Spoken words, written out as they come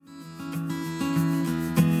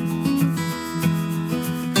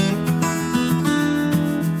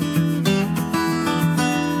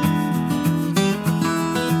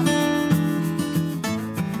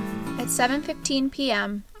7:15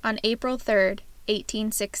 p.m. on April 3rd,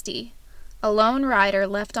 1860, a lone rider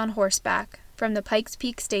left on horseback from the Pikes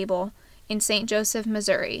Peak stable in St. Joseph,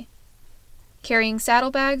 Missouri. Carrying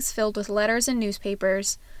saddlebags filled with letters and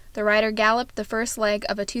newspapers, the rider galloped the first leg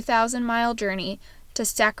of a 2,000-mile journey to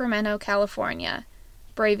Sacramento, California,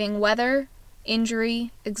 braving weather,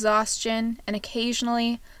 injury, exhaustion, and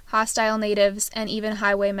occasionally hostile natives and even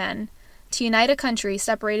highwaymen, to unite a country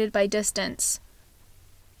separated by distance.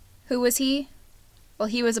 Who was he? Well,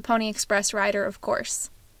 he was a Pony Express rider, of course.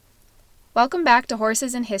 Welcome back to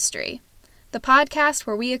Horses in History, the podcast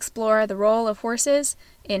where we explore the role of horses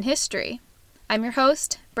in history. I'm your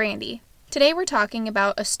host, Brandy. Today we're talking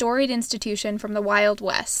about a storied institution from the Wild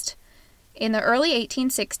West. In the early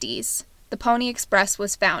 1860s, the Pony Express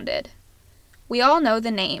was founded. We all know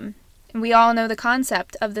the name, and we all know the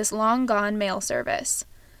concept of this long-gone mail service.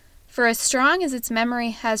 For as strong as its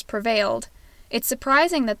memory has prevailed, it's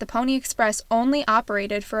surprising that the Pony Express only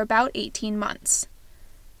operated for about 18 months.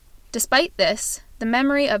 Despite this, the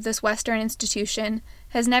memory of this Western institution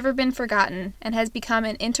has never been forgotten and has become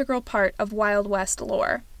an integral part of Wild West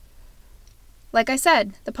lore. Like I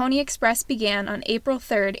said, the Pony Express began on April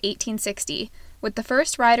 3rd, 1860, with the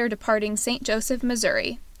first rider departing St. Joseph,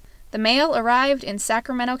 Missouri. The mail arrived in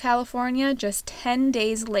Sacramento, California just 10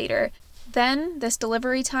 days later. Then, this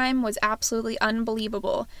delivery time was absolutely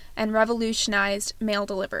unbelievable and revolutionized mail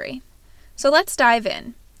delivery. So let's dive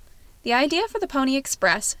in. The idea for the Pony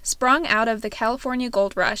Express sprung out of the California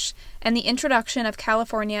Gold Rush and the introduction of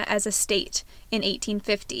California as a state in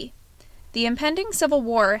 1850. The impending Civil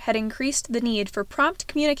War had increased the need for prompt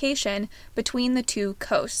communication between the two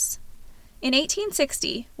coasts. In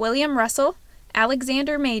 1860, William Russell,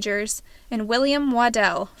 Alexander Majors, and William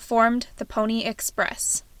Waddell formed the Pony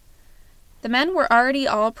Express. The men were already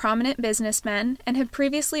all prominent businessmen and had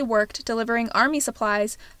previously worked delivering army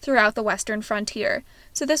supplies throughout the western frontier,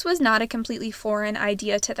 so this was not a completely foreign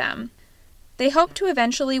idea to them. They hoped to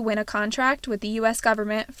eventually win a contract with the U.S.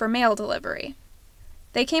 government for mail delivery.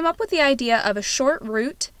 They came up with the idea of a short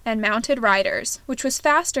route and mounted riders, which was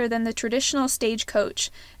faster than the traditional stagecoach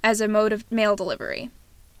as a mode of mail delivery.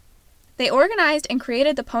 They organized and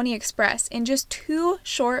created the Pony Express in just 2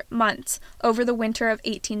 short months over the winter of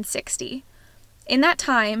 1860. In that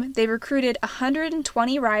time, they recruited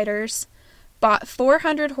 120 riders, bought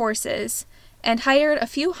 400 horses, and hired a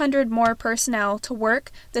few hundred more personnel to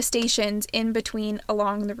work the stations in between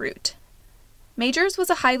along the route. Majors was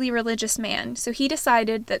a highly religious man, so he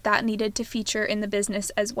decided that needed to feature in the business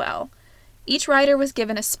as well. Each rider was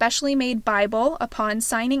given a specially made Bible upon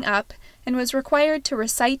signing up and was required to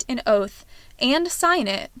recite an oath and sign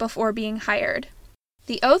it before being hired.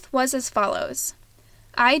 The oath was as follows: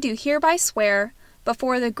 I do hereby swear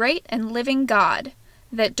before the great and living God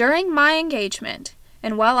that during my engagement,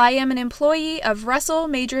 and while I am an employee of Russell,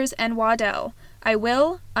 Majors, and Waddell, I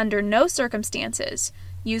will, under no circumstances,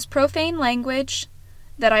 use profane language,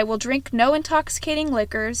 that I will drink no intoxicating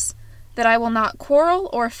liquors, that I will not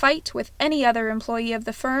quarrel or fight with any other employee of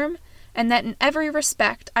the firm, and that in every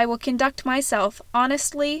respect I will conduct myself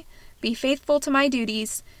honestly, be faithful to my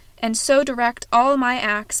duties, and so direct all my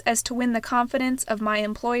acts as to win the confidence of my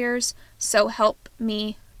employers, so help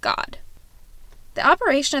me God. The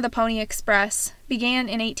operation of the Pony Express began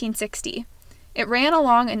in 1860. It ran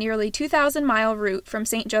along a nearly 2,000-mile route from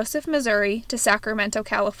St. Joseph, Missouri to Sacramento,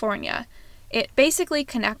 California. It basically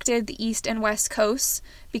connected the east and west coasts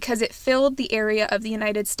because it filled the area of the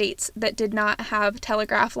United States that did not have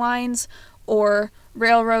telegraph lines or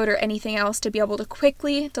railroad or anything else to be able to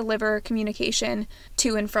quickly deliver communication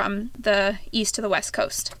to and from the east to the west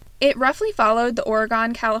coast. It roughly followed the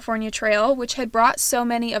Oregon-California Trail, which had brought so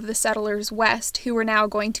many of the settlers west who were now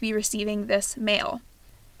going to be receiving this mail.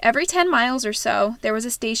 Every 10 miles or so, there was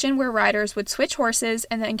a station where riders would switch horses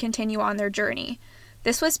and then continue on their journey.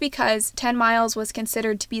 This was because 10 miles was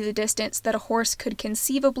considered to be the distance that a horse could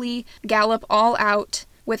conceivably gallop all out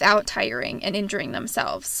without tiring and injuring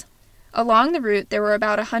themselves. Along the route, there were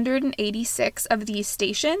about 186 of these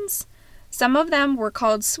stations. Some of them were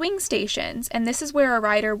called swing stations, and this is where a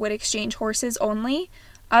rider would exchange horses only.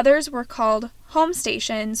 Others were called home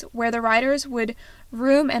stations, where the riders would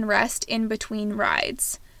room and rest in between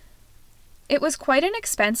rides. It was quite an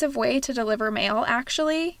expensive way to deliver mail,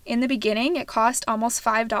 actually. In the beginning, it cost almost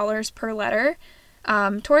 $5 per letter.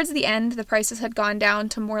 Towards the end, the prices had gone down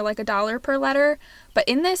to more like $1 per letter, but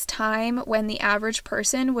in this time, when the average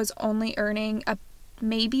person was only earning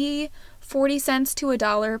maybe 40 cents to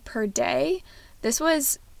 $1 per day, this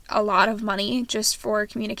was a lot of money just for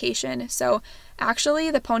communication. So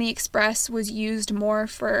actually, the Pony Express was used more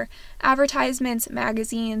for advertisements,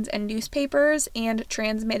 magazines, and newspapers, and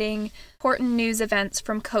transmitting important news events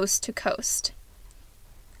from coast to coast.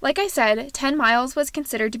 Like I said, 10 miles was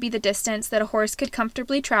considered to be the distance that a horse could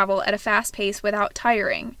comfortably travel at a fast pace without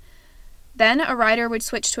tiring. Then a rider would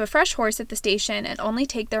switch to a fresh horse at the station and only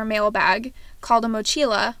take their mail bag, called a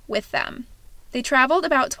mochila, with them. They traveled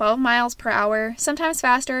about 12 miles per hour, sometimes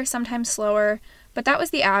faster, sometimes slower, but that was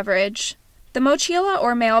the average. The mochila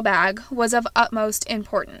or mail bag was of utmost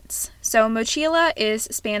importance. So mochila is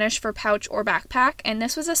Spanish for pouch or backpack, and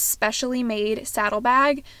this was a specially made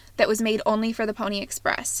saddlebag that was made only for the Pony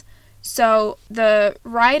Express. So the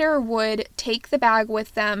rider would take the bag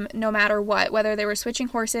with them no matter what, whether they were switching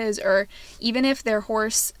horses or even if their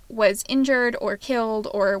horse was injured or killed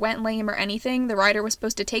or went lame or anything, the rider was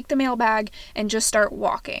supposed to take the mail bag and just start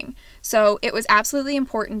walking. So it was absolutely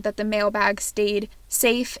important that the mail bag stayed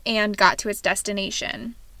safe and got to its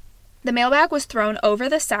destination. The mail bag was thrown over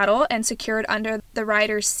the saddle and secured under the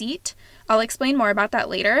rider's seat. I'll explain more about that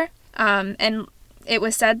later. And it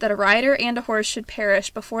was said that a rider and a horse should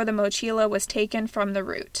perish before the mochila was taken from the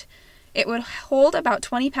route. It would hold about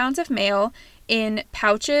 20 pounds of mail in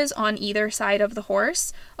pouches on either side of the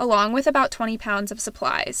horse, along with about 20 pounds of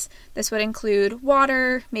supplies. This would include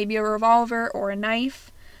water, maybe a revolver, or a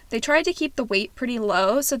knife. They tried to keep the weight pretty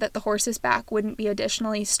low so that the horse's back wouldn't be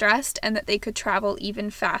additionally stressed and that they could travel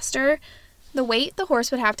even faster. The weight the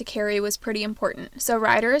horse would have to carry was pretty important, so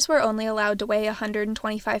riders were only allowed to weigh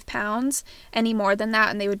 125 pounds. Any more than that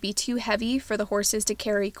and they would be too heavy for the horses to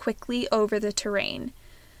carry quickly over the terrain.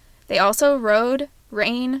 They also rode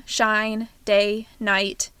rain, shine, day,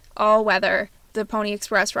 night, all weather. The Pony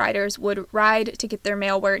Express riders would ride to get their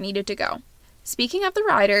mail where it needed to go. Speaking of the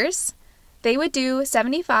riders, they would do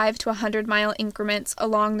 75 to 100 mile increments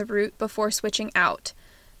along the route before switching out.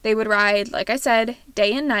 They would ride, like I said,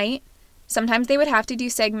 day and night. Sometimes they would have to do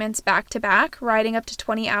segments back to back, riding up to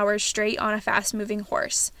 20 hours straight on a fast-moving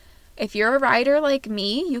horse. If you're a rider like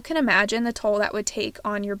me, you can imagine the toll that would take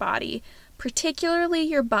on your body, particularly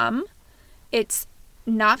your bum. It's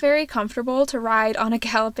not very comfortable to ride on a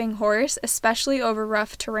galloping horse, especially over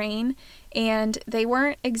rough terrain, and they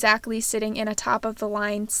weren't exactly sitting in a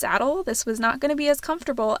top-of-the-line saddle. This was not going to be as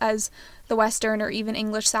comfortable as the Western or even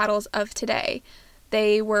English saddles of today.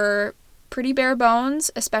 They were pretty bare bones,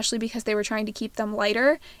 especially because they were trying to keep them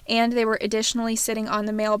lighter, and they were additionally sitting on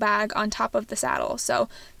the mail bag on top of the saddle. So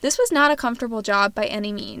this was not a comfortable job by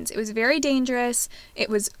any means. It was very dangerous, it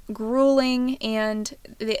was grueling, and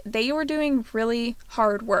they were doing really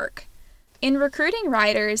hard work. In recruiting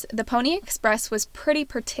riders, the Pony Express was pretty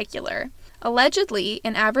particular. Allegedly,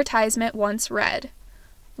 an advertisement once read,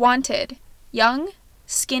 "Wanted, young,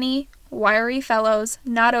 skinny, wiry fellows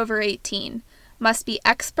not over 18. Must be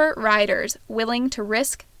expert riders willing to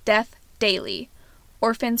risk death daily.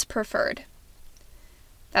 Orphans preferred."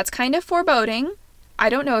 That's kind of foreboding. I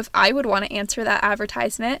don't know if I would want to answer that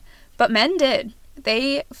advertisement, but men did.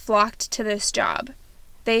 They flocked to this job.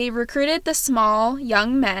 They recruited the small,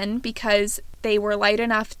 young men because they were light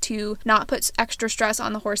enough to not put extra stress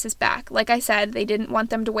on the horse's back. Like I said, they didn't want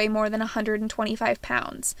them to weigh more than 125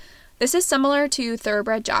 pounds. This is similar to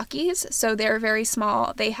thoroughbred jockeys, so they're very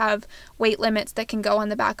small. They have weight limits that can go on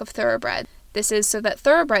the back of thoroughbred. This is so that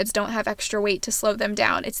thoroughbreds don't have extra weight to slow them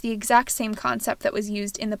down. It's the exact same concept that was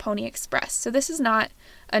used in the Pony Express, so this is not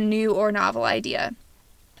a new or novel idea.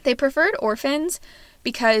 They preferred orphans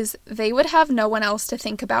because they would have no one else to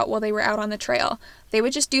think about while they were out on the trail. They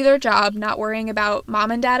would just do their job, not worrying about mom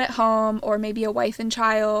and dad at home or maybe a wife and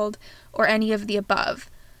child or any of the above.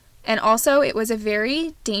 And also, it was a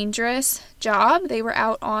very dangerous job. They were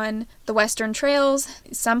out on the western trails.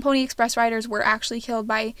 Some Pony Express riders were actually killed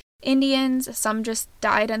by Indians. Some just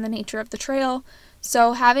died in the nature of the trail.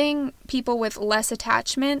 So having people with less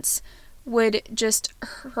attachments would just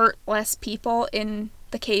hurt less people in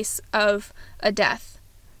the case of a death.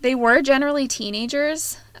 They were generally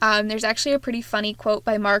teenagers. There's actually a pretty funny quote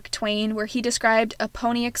by Mark Twain where he described a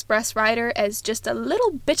Pony Express rider as just a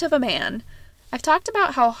little bit of a man. I've talked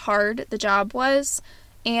about how hard the job was,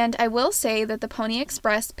 and I will say that the Pony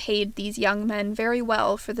Express paid these young men very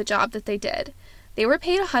well for the job that they did. They were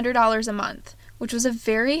paid $100 a month, which was a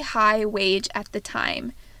very high wage at the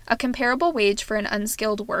time. A comparable wage for an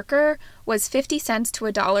unskilled worker was 50 cents to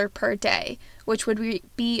 $1 per day, which would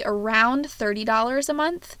be around $30 a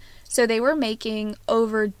month. So they were making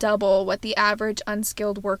over double what the average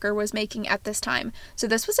unskilled worker was making at this time. So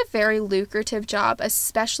this was a very lucrative job,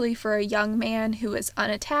 especially for a young man who was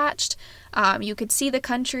unattached. You could see the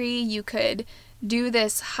country, you could do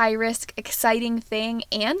this high-risk, exciting thing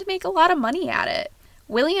and make a lot of money at it.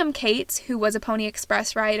 William Cates, who was a Pony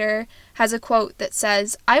Express rider, has a quote that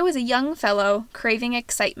says, "I was a young fellow craving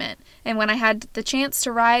excitement, and when I had the chance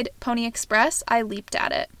to ride Pony Express, I leaped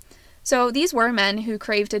at it." So these were men who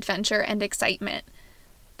craved adventure and excitement.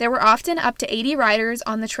 There were often up to 80 riders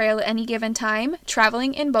on the trail at any given time,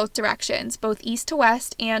 traveling in both directions, both east to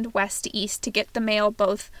west and west to east, to get the mail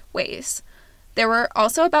both ways. There were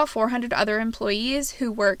also about 400 other employees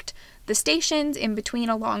who worked the stations in between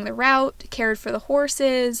along the route, cared for the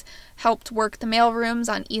horses, helped work the mail rooms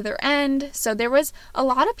on either end. So there was a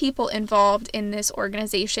lot of people involved in this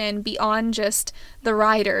organization beyond just the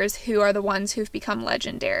riders, who are the ones who've become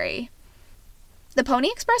legendary. The Pony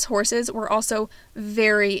Express horses were also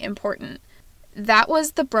very important. That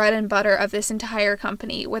was the bread and butter of this entire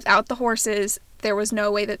company. Without the horses, there was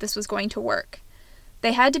no way that this was going to work.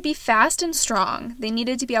 They had to be fast and strong. They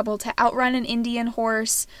needed to be able to outrun an Indian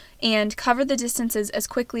horse and cover the distances as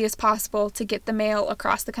quickly as possible to get the mail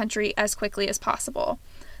across the country as quickly as possible.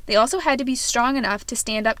 They also had to be strong enough to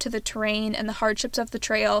stand up to the terrain and the hardships of the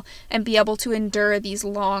trail and be able to endure these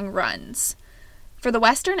long runs. For the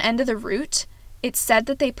western end of the route, it's said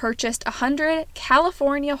that they purchased 100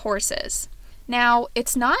 California horses. Now,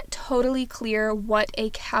 it's not totally clear what a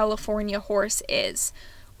California horse is.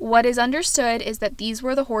 What is understood is that these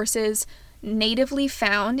were the horses natively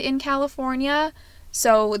found in California,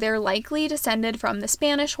 so they're likely descended from the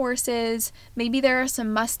Spanish horses. Maybe there are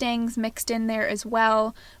some Mustangs mixed in there as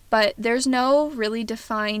well, but there's no really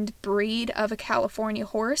defined breed of a California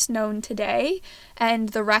horse known today, and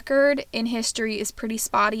the record in history is pretty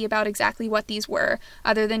spotty about exactly what these were,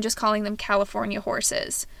 other than just calling them California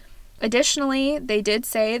horses. Additionally, they did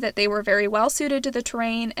say that they were very well suited to the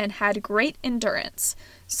terrain and had great endurance.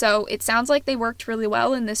 So it sounds like they worked really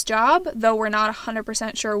well in this job, though we're not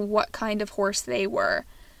 100% sure what kind of horse they were.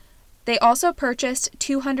 They also purchased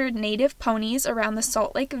 200 native ponies around the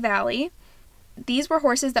Salt Lake Valley. These were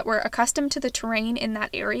horses that were accustomed to the terrain in that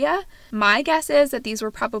area. My guess is that these were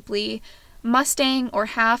probably Mustang or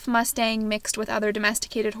half Mustang mixed with other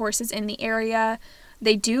domesticated horses in the area.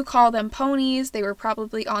 They do call them ponies. They were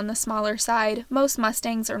probably on the smaller side. Most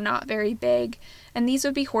Mustangs are not very big, and these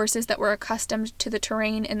would be horses that were accustomed to the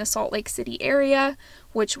terrain in the Salt Lake City area,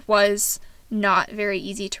 which was not very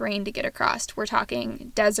easy terrain to get across. We're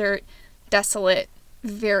talking desert, desolate,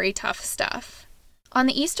 very tough stuff. On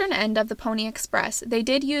the eastern end of the Pony Express, they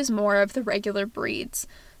did use more of the regular breeds.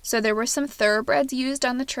 So there were some thoroughbreds used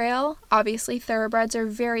on the trail. Obviously, thoroughbreds are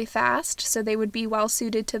very fast, so they would be well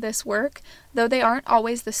suited to this work, though they aren't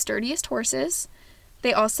always the sturdiest horses.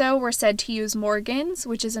 They also were said to use Morgans,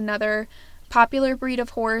 which is another popular breed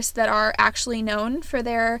of horse that are actually known for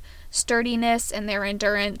their sturdiness and their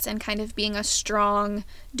endurance and kind of being a strong,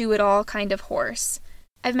 do-it-all kind of horse.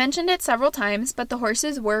 I've mentioned it several times, but the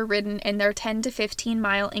horses were ridden in their 10 to 15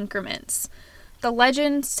 mile increments. The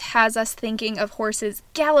legend has us thinking of horses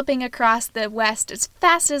galloping across the west as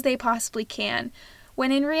fast as they possibly can,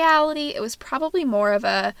 when in reality it was probably more of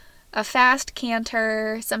a fast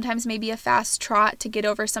canter, sometimes maybe a fast trot to get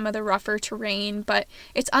over some of the rougher terrain, but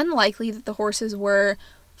it's unlikely that the horses were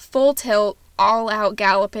full tilt, all out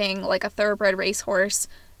galloping like a thoroughbred racehorse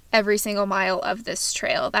every single mile of this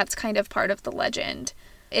trail. That's kind of part of the legend.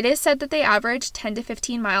 It is said that they averaged 10 to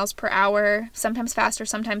 15 miles per hour, sometimes faster,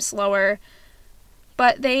 sometimes slower,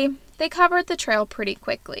 but they covered the trail pretty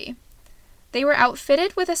quickly. They were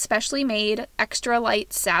outfitted with a specially made extra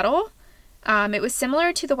light saddle. It was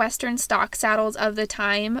similar to the Western stock saddles of the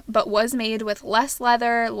time, but was made with less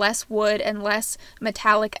leather, less wood, and less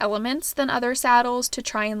metallic elements than other saddles to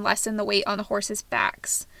try and lessen the weight on the horses'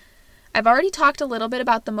 backs. I've already talked a little bit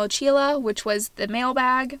about the mochila, which was the mail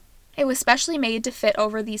bag. It was specially made to fit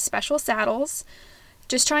over these special saddles.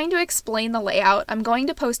 Just trying to explain the layout, I'm going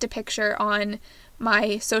to post a picture on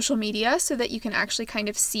my social media so that you can actually kind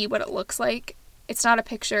of see what it looks like. It's not a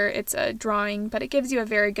picture, it's a drawing, but it gives you a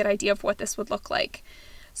very good idea of what this would look like.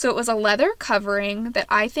 So it was a leather covering that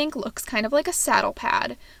I think looks kind of like a saddle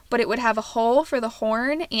pad, but it would have a hole for the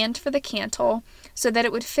horn and for the cantle so that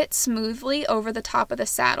it would fit smoothly over the top of the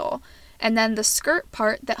saddle. And then the skirt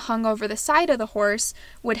part that hung over the side of the horse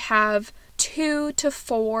would have 2 to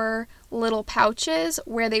 4 little pouches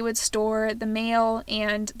where they would store the mail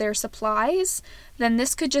and their supplies. Then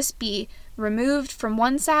this could just be removed from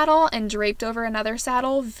one saddle and draped over another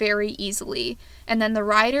saddle very easily. And then the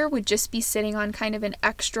rider would just be sitting on kind of an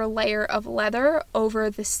extra layer of leather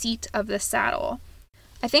over the seat of the saddle.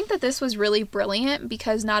 I think that this was really brilliant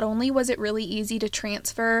because not only was it really easy to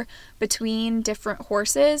transfer between different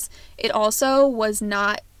horses, it also was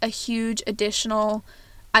not a huge additional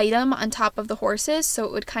item on top of the horses, so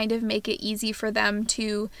it would kind of make it easy for them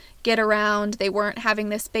to get around. They weren't having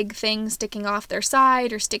this big thing sticking off their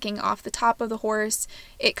side or sticking off the top of the horse.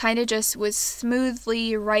 It kind of just was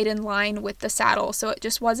smoothly right in line with the saddle, so it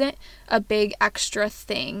just wasn't a big extra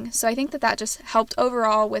thing. So I think that just helped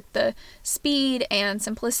overall with the speed and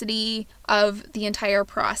simplicity of the entire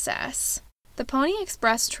process. The Pony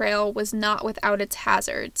Express Trail was not without its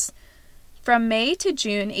hazards. From May to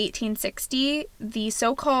June 1860, the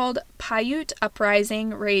so-called Paiute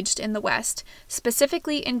Uprising raged in the West,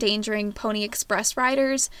 specifically endangering Pony Express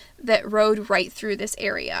riders that rode right through this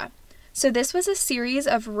area. So this was a series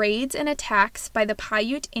of raids and attacks by the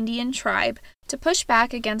Paiute Indian tribe to push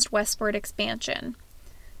back against westward expansion.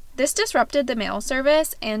 This disrupted the mail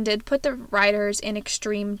service and did put the riders in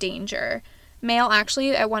extreme danger. Mail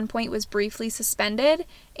actually at one point was briefly suspended,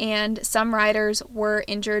 and some riders were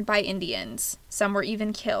injured by Indians. Some were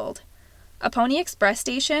even killed. A Pony Express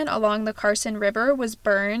station along the Carson River was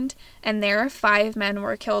burned, and there 5 men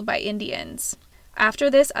were killed by Indians.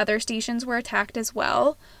 After this, other stations were attacked as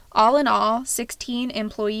well. All in all, 16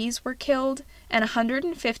 employees were killed, and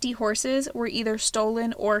 150 horses were either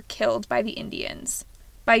stolen or killed by the Indians.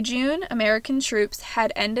 By June, American troops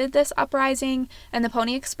had ended this uprising, and the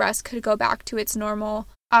Pony Express could go back to its normal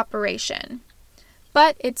operation.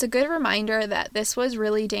 But it's a good reminder that this was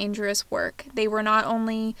really dangerous work. They were not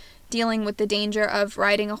only dealing with the danger of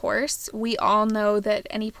riding a horse. We all know that at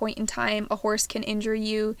any point in time, a horse can injure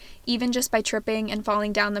you, even just by tripping and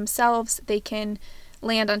falling down themselves. They can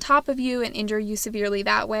land on top of you and injure you severely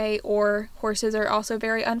that way, or horses are also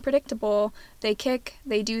very unpredictable. They kick,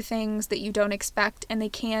 they do things that you don't expect, and they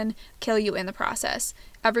can kill you in the process.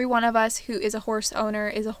 Every one of us who is a horse owner,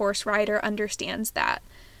 is a horse rider, understands that.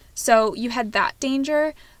 So you had that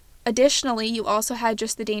danger. Additionally, you also had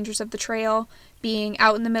just the dangers of the trail, being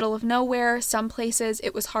out in the middle of nowhere. Some places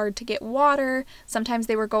it was hard to get water. Sometimes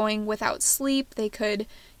they were going without sleep. They could,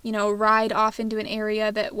 ride off into an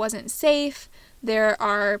area that wasn't safe. There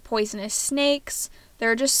are poisonous snakes. There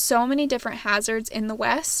are just so many different hazards in the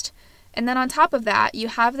West. And then on top of that, you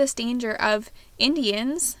have this danger of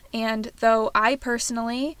Indians. And though I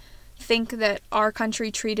personally think that our country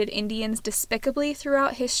treated Indians despicably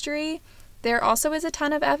throughout history, there also is a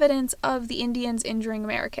ton of evidence of the Indians injuring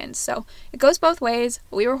Americans. So it goes both ways.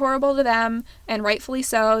 We were horrible to them, and rightfully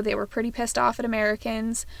so. They were pretty pissed off at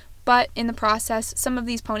Americans. But in the process, some of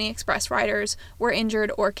these Pony Express riders were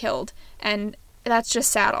injured or killed. And that's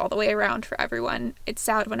just sad all the way around for everyone. It's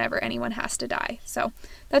sad whenever anyone has to die. So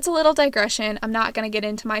that's a little digression. I'm not going to get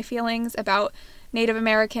into my feelings about Native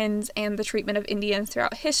Americans and the treatment of Indians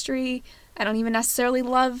throughout history. I don't even necessarily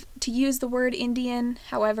love to use the word Indian.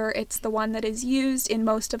 However, it's the one that is used in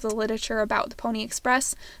most of the literature about the Pony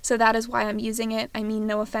Express, so that is why I'm using it. I mean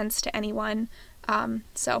no offense to anyone.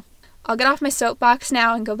 So I'll get off my soapbox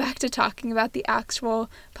now and go back to talking about the actual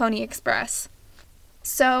Pony Express.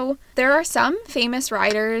 So there are some famous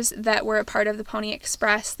riders that were a part of the Pony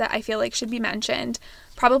Express that I feel like should be mentioned.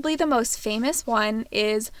 Probably the most famous one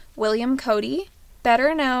is William Cody,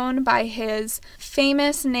 better known by his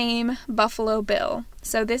famous name Buffalo Bill.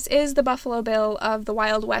 So this is the Buffalo Bill of the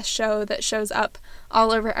Wild West show that shows up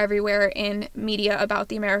all over everywhere in media about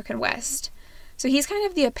the American West. So he's kind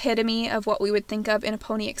of the epitome of what we would think of in a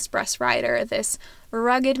Pony Express rider, this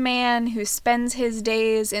rugged man who spends his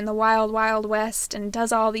days in the wild, wild west and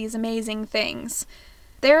does all these amazing things.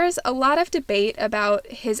 There is a lot of debate about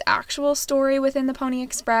his actual story within the Pony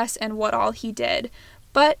Express and what all he did,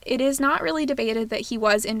 but it is not really debated that he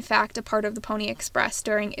was in fact a part of the Pony Express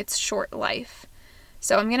during its short life.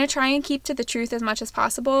 So I'm going to try and keep to the truth as much as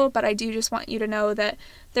possible, but I do just want you to know that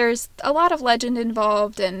there's a lot of legend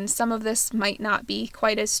involved, and some of this might not be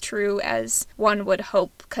quite as true as one would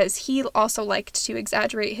hope, because he also liked to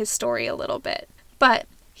exaggerate his story a little bit. But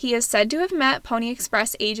he is said to have met Pony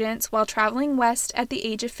Express agents while traveling west at the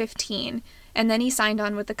age of 15, and then he signed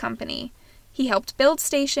on with the company. He helped build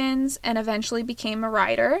stations and eventually became a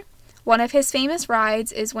rider. One of his famous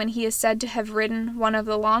rides is when he is said to have ridden one of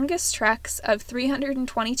the longest treks of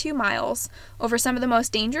 322 miles over some of the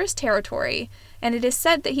most dangerous territory, and it is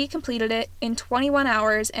said that he completed it in 21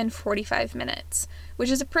 hours and 45 minutes, which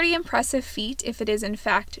is a pretty impressive feat if it is in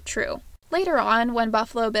fact true. Later on, when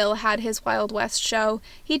Buffalo Bill had his Wild West show,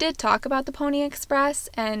 he did talk about the Pony Express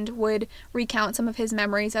and would recount some of his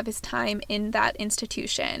memories of his time in that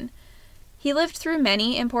institution. He lived through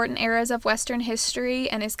many important eras of Western history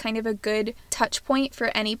and is kind of a good touch point for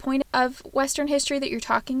any point of Western history that you're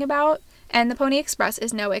talking about, and the Pony Express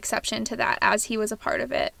is no exception to that, as he was a part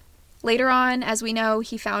of it. Later on, as we know,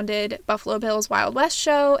 he founded Buffalo Bill's Wild West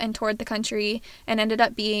show and toured the country and ended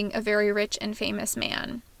up being a very rich and famous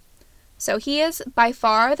man. So he is by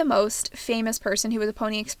far the most famous person who was a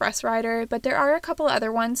Pony Express rider, but there are a couple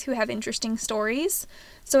other ones who have interesting stories.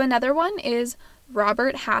 So another one is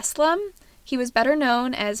Robert Haslam. He was better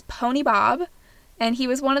known as Pony Bob, and he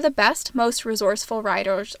was one of the best, most resourceful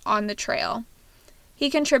riders on the trail. He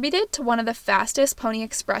contributed to one of the fastest Pony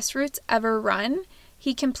Express routes ever run.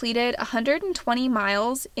 He completed 120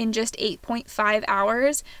 miles in just 8.5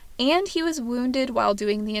 hours, and he was wounded while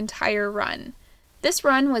doing the entire run. This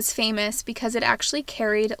run was famous because it actually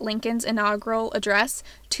carried Lincoln's inaugural address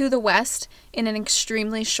to the West in an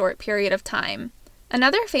extremely short period of time.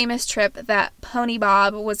 Another famous trip that Pony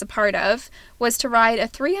Bob was a part of was to ride a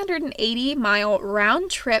 380-mile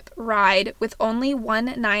round-trip ride with only one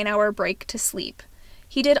 9-hour break to sleep.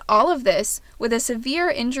 He did all of this with a severe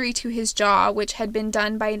injury to his jaw, which had been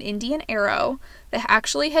done by an Indian arrow that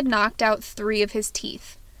actually had knocked out 3 of his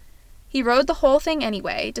teeth. He rode the whole thing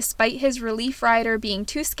anyway, despite his relief rider being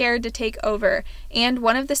too scared to take over, and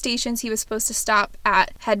one of the stations he was supposed to stop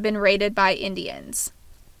at had been raided by Indians.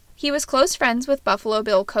 He was close friends with Buffalo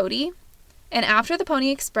Bill Cody, and after the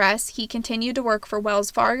Pony Express, he continued to work for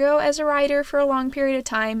Wells Fargo as a rider for a long period of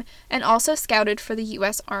time and also scouted for the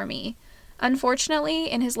U.S. Army.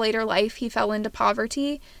 Unfortunately, in his later life, he fell into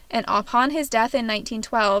poverty, and upon his death in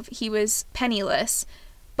 1912, he was penniless,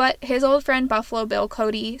 but his old friend Buffalo Bill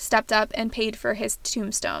Cody stepped up and paid for his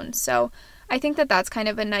tombstone. So I think that that's kind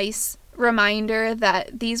of a nice reminder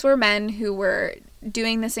that these were men who were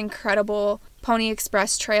doing this incredible Pony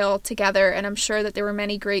Express trail together, and I'm sure that there were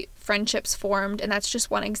many great friendships formed, and that's just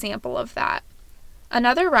one example of that.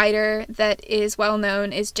 Another rider that is well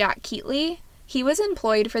known is Jack Keatley. He was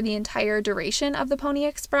employed for the entire duration of the Pony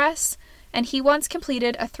Express, and he once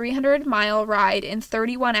completed a 300-mile ride in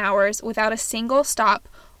 31 hours without a single stop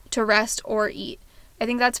to rest or eat. I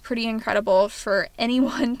think that's pretty incredible for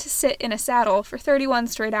anyone to sit in a saddle for 31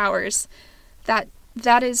 straight hours. That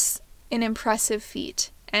is an impressive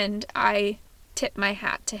feat, and I tip my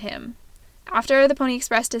hat to him. After the Pony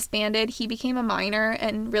Express disbanded, he became a miner,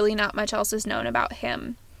 and really not much else is known about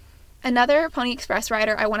him. Another Pony Express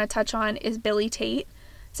rider I want to touch on is Billy Tate.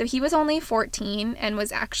 So he was only 14 and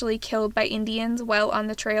was actually killed by Indians while on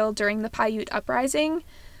the trail during the Paiute Uprising.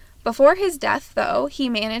 Before his death, though, he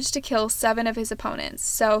managed to kill 7 of his opponents,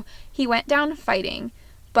 so he went down fighting.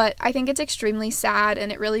 But I think it's extremely sad,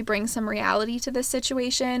 and it really brings some reality to this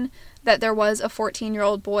situation, that there was a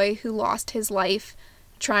 14-year-old boy who lost his life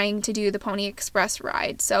trying to do the Pony Express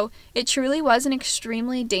ride. So it truly was an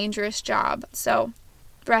extremely dangerous job. So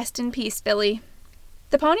rest in peace, Billy.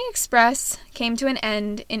 The Pony Express came to an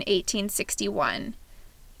end in 1861.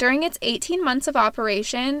 During its 18 months of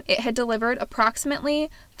operation, it had delivered approximately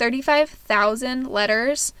 35,000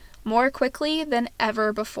 letters more quickly than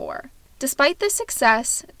ever before. Despite this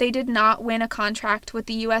success, they did not win a contract with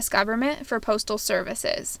the U.S. government for postal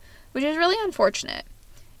services, which is really unfortunate.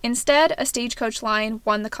 Instead, a stagecoach line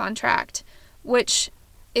won the contract, which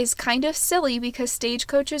is kind of silly because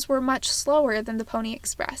stagecoaches were much slower than the Pony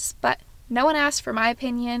Express, but no one asked for my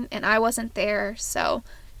opinion, and I wasn't there, so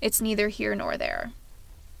it's neither here nor there.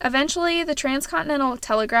 Eventually, the Transcontinental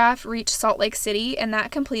Telegraph reached Salt Lake City, and that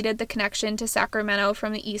completed the connection to Sacramento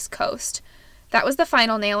from the East Coast. That was the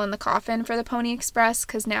final nail in the coffin for the Pony Express,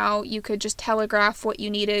 because now you could just telegraph what you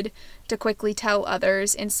needed to quickly tell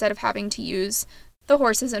others instead of having to use the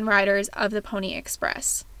horses and riders of the Pony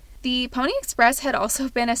Express. The Pony Express had also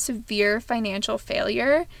been a severe financial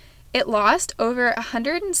failure. It lost over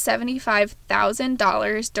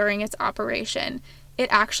 $175,000 during its operation. It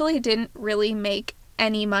actually didn't really make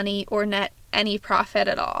any money or net any profit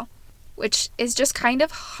at all, which is just kind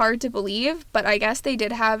of hard to believe, but I guess they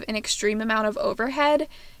did have an extreme amount of overhead,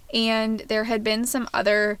 and there had been some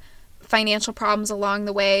other financial problems along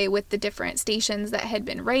the way with the different stations that had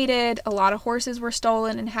been raided. A lot of horses were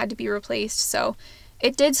stolen and had to be replaced, so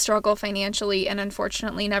it did struggle financially and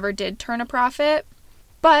unfortunately never did turn a profit.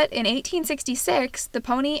 But in 1866, the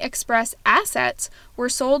Pony Express assets were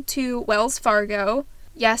sold to Wells Fargo.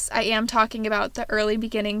 Yes, I am talking about the early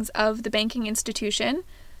beginnings of the banking institution.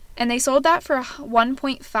 And they sold that for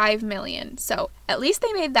 $1.5 million. So at least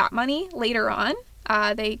they made that money later on.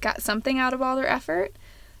 They got something out of all their effort.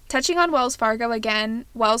 Touching on Wells Fargo again,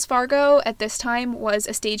 Wells Fargo at this time was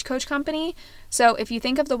a stagecoach company. So if you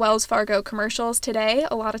think of the Wells Fargo commercials today,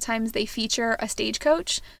 a lot of times they feature a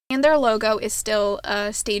stagecoach, and their logo is still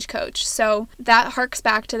a stagecoach. So that harks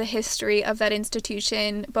back to the history of that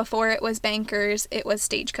institution. Before it was bankers, it was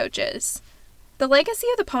stagecoaches. The legacy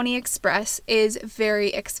of the Pony Express is very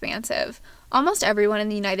expansive. almost everyone in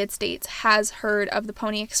the United States has heard of the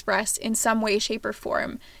Pony Express in some way, shape, or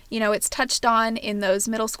form. It's touched on in those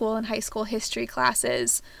middle school and high school history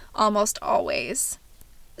classes almost always.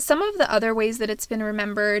 Some of the other ways that it's been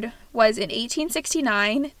remembered was in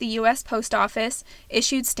 1869, the U.S. Post Office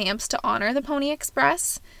issued stamps to honor the Pony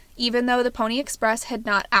Express. Even though the Pony Express had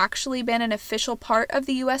not actually been an official part of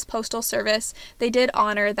the U.S. Postal Service, they did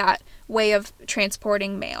honor that way of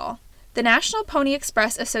transporting mail. The National Pony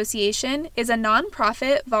Express Association is a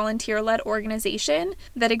nonprofit, volunteer-led organization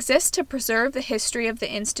that exists to preserve the history of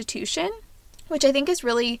the institution, which I think is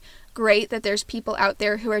really great that there's people out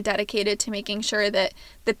there who are dedicated to making sure that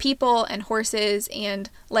the people and horses and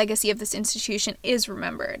legacy of this institution is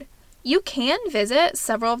remembered. You can visit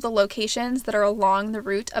several of the locations that are along the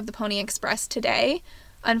route of the Pony Express today.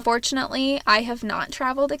 Unfortunately, I have not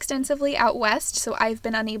traveled extensively out west, so I've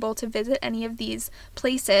been unable to visit any of these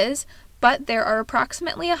places, but there are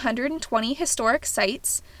approximately 120 historic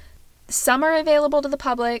sites. Some are available to the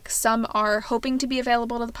public, some are hoping to be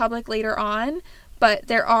available to the public later on, but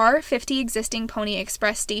there are 50 existing Pony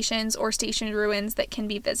Express stations or station ruins that can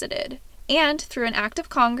be visited. And through an act of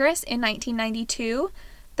Congress in 1992,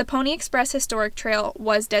 the Pony Express Historic Trail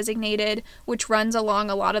was designated, which runs along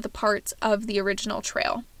a lot of the parts of the original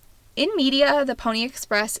trail. In media, the Pony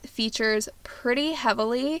Express features pretty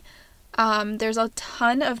heavily. There's a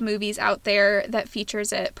ton of movies out there that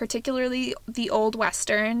features it, particularly the old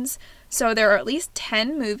westerns. So there are at least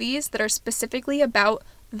 10 movies that are specifically about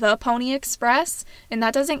the Pony Express, and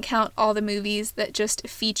that doesn't count all the movies that just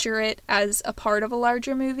feature it as a part of a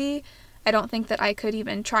larger movie. I don't think that I could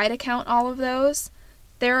even try to count all of those.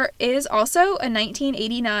 There is also a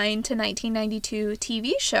 1989 to 1992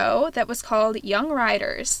 TV show that was called Young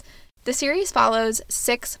Riders. The series follows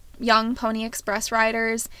 6 young Pony Express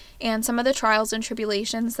riders and some of the trials and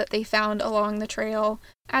tribulations that they found along the trail.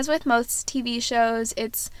 As with most TV shows,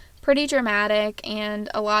 it's pretty dramatic, and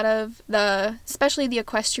a lot of especially the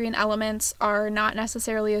equestrian elements, are not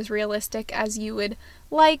necessarily as realistic as you would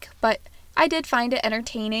like, but I did find it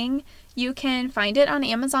entertaining. You can find it on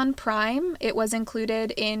Amazon Prime. It was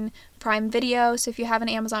included in Prime Video, so if you have an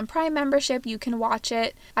Amazon Prime membership, you can watch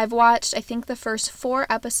it. I've watched, I think, the first 4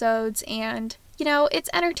 episodes, and, it's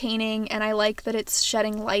entertaining, and I like that it's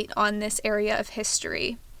shedding light on this area of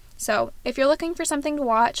history. So, if you're looking for something to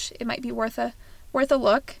watch, it might be worth a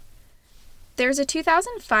look. There's a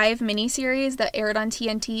 2005 miniseries that aired on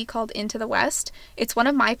TNT called Into the West. It's one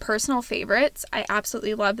of my personal favorites. I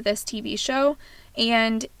absolutely love this TV show,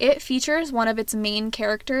 and it features one of its main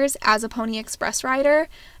characters as a Pony Express rider,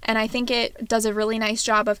 and I think it does a really nice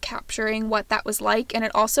job of capturing what that was like, and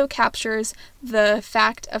it also captures the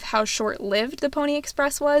fact of how short-lived the Pony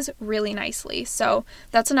Express was really nicely. So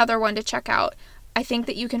that's another one to check out. I think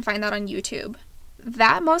that you can find that on YouTube.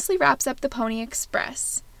 That mostly wraps up the Pony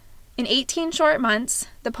Express. In 18 short months,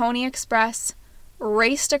 the Pony Express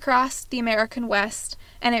raced across the American West,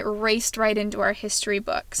 and it raced right into our history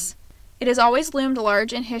books. It has always loomed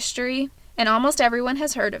large in history, and almost everyone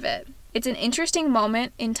has heard of it. It's an interesting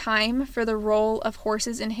moment in time for the role of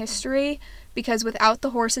horses in history, because without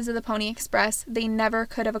the horses of the Pony Express, they never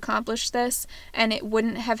could have accomplished this, and it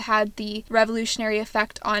wouldn't have had the revolutionary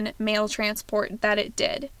effect on mail transport that it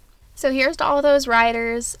did. So here's to all those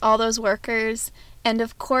riders, all those workers, and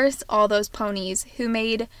of course all those ponies who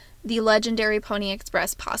made the legendary Pony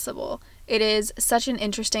Express possible. It is such an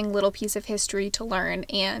interesting little piece of history to learn,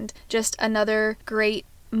 and just another great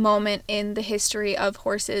moment in the history of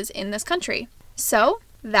horses in this country. So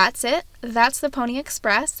that's it. That's the Pony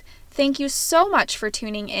Express. Thank you so much for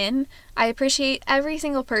tuning in. I appreciate every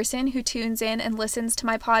single person who tunes in and listens to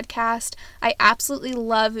my podcast. I absolutely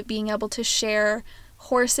love being able to share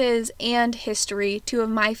horses and history, 2 of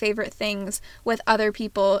my favorite things, with other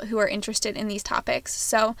people who are interested in these topics.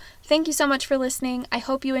 So thank you so much for listening. I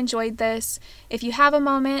hope you enjoyed this. If you have a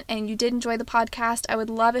moment and you did enjoy the podcast, I would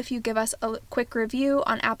love if you give us a quick review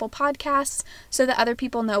on Apple Podcasts so that other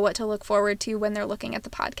people know what to look forward to when they're looking at the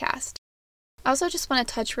podcast. I also just want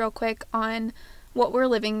to touch real quick on what we're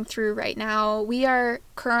living through right now. We are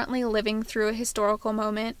currently living through a historical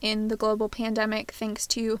moment in the global pandemic thanks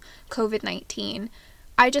to COVID-19.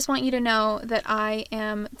 I just want you to know that I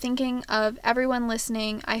am thinking of everyone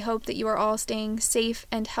listening. I hope that you are all staying safe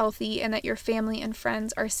and healthy, and that your family and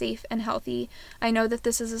friends are safe and healthy. I know that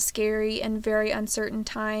this is a scary and very uncertain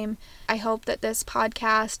time. I hope that this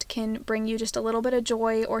podcast can bring you just a little bit of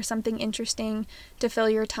joy or something interesting to fill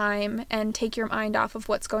your time and take your mind off of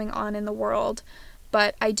what's going on in the world.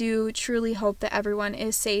 But I do truly hope that everyone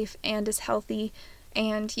is safe and is healthy,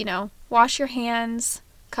 and, wash your hands,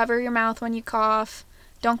 cover your mouth when you cough,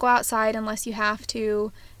 don't go outside unless you have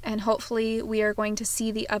to, and hopefully we are going to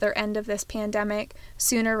see the other end of this pandemic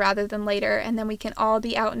sooner rather than later, and then we can all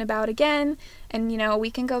be out and about again, and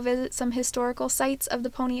we can go visit some historical sites of the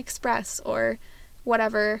Pony Express, or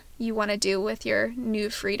whatever you want to do with your new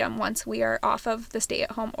freedom once we are off of the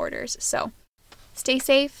stay-at-home orders. So stay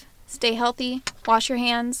safe, stay healthy, wash your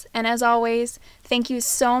hands, and as always, thank you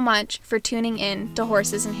so much for tuning in to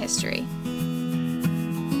Horses in History.